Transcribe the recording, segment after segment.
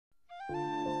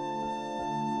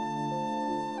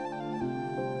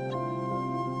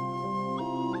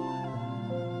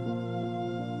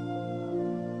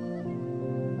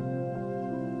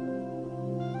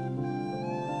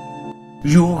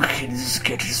You kids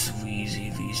get it so easy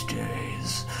these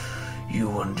days.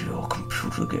 You and your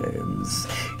computer games.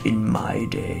 In my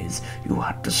days, you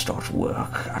had to start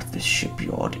work at the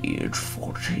shipyard age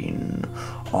 14.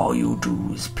 All you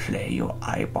do is play your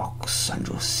iBox and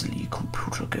your silly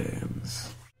computer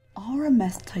games.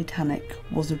 RMS Titanic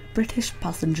was a British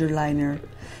passenger liner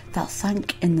that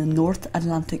sank in the North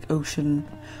Atlantic Ocean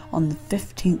on the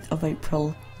 15th of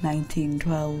April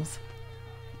 1912.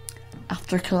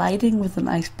 After colliding with an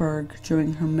iceberg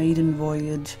during her maiden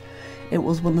voyage, it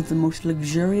was one of the most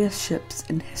luxurious ships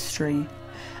in history,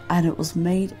 and it was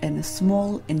made in a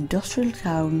small industrial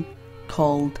town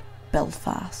called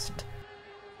Belfast.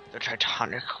 The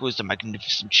Titanic was a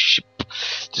magnificent ship,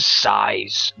 the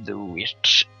size, the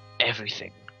weight,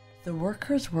 everything. The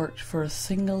workers worked for a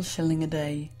single shilling a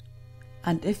day,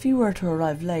 and if you were to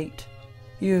arrive late,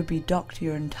 you would be docked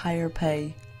your entire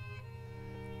pay.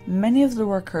 Many of the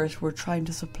workers were trying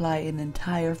to supply an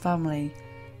entire family,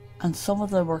 and some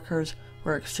of the workers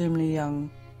were extremely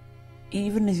young,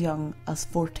 even as young as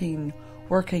 14,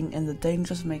 working in the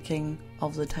dangerous making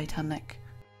of the Titanic.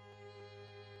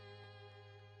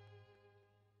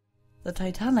 The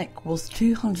Titanic was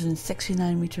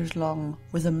 269 metres long,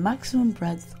 with a maximum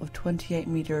breadth of 28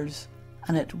 metres,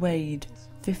 and it weighed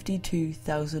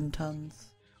 52,000 tonnes.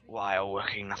 While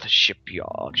working at the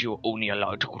shipyard, you were only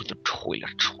allowed to go to the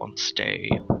toilet once a day,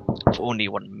 for only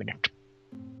 1 minute.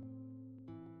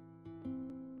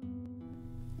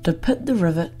 To put the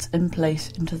rivets in place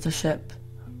into the ship,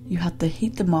 you had to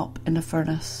heat them up in a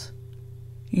furnace.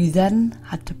 You then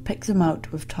had to pick them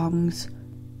out with tongs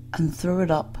and throw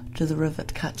it up to the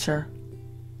rivet catcher.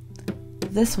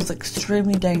 This was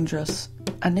extremely dangerous,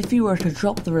 and if you were to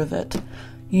drop the rivet,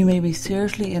 you may be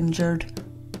seriously injured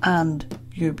and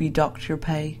you would be docked your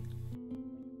pay.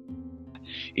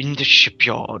 In the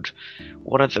shipyard,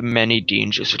 one of the many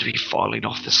dangers would be falling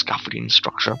off the scaffolding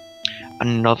structure.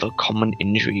 Another common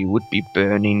injury would be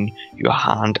burning your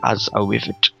hand as a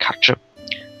rivet catcher.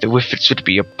 The rivets would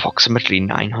be approximately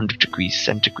 900 degrees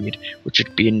centigrade, which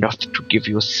would be enough to give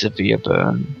you a severe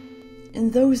burn.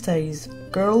 In those days,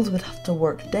 girls would have to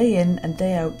work day in and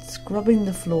day out scrubbing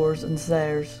the floors and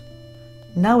stairs.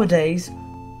 Nowadays,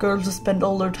 girls just spend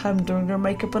all their time doing their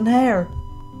makeup and hair.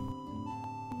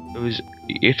 There was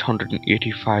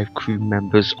 885 crew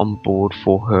members on board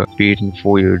for her maiden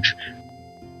voyage.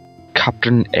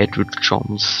 Captain Edward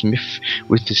John Smith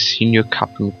was the senior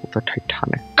captain for the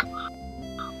Titanic.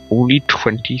 Only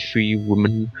 23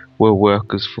 women were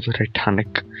workers for the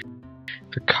Titanic.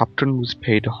 The captain was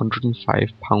paid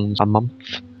 £105 a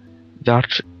month.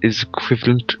 That is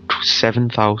equivalent to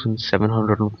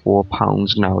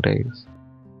 £7,704 nowadays.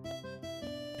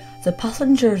 The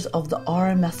passengers of the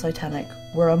RMS Titanic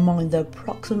were among the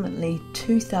approximately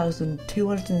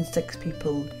 2,206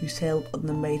 people who sailed on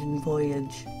the maiden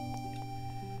voyage.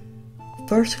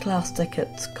 First class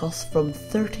tickets cost from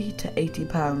 £30 to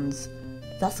 £80.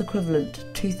 That's equivalent to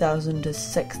 £2,000 to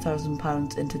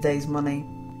 £6,000 in today's money.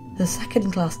 The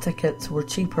second class tickets were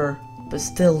cheaper, but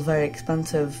still very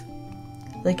expensive.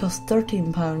 They cost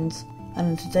 £13, and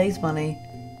in today's money,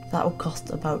 that would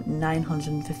cost about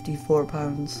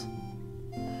 £954.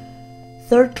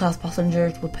 Third class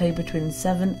passengers would pay between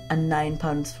 £7 and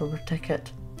 £9 for a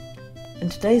ticket. In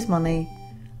today's money,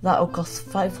 that would cost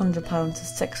 £500 to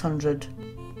 £600.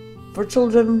 For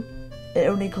children, it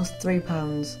only costs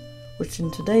 £3, which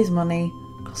in today's money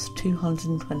costs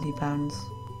 £220.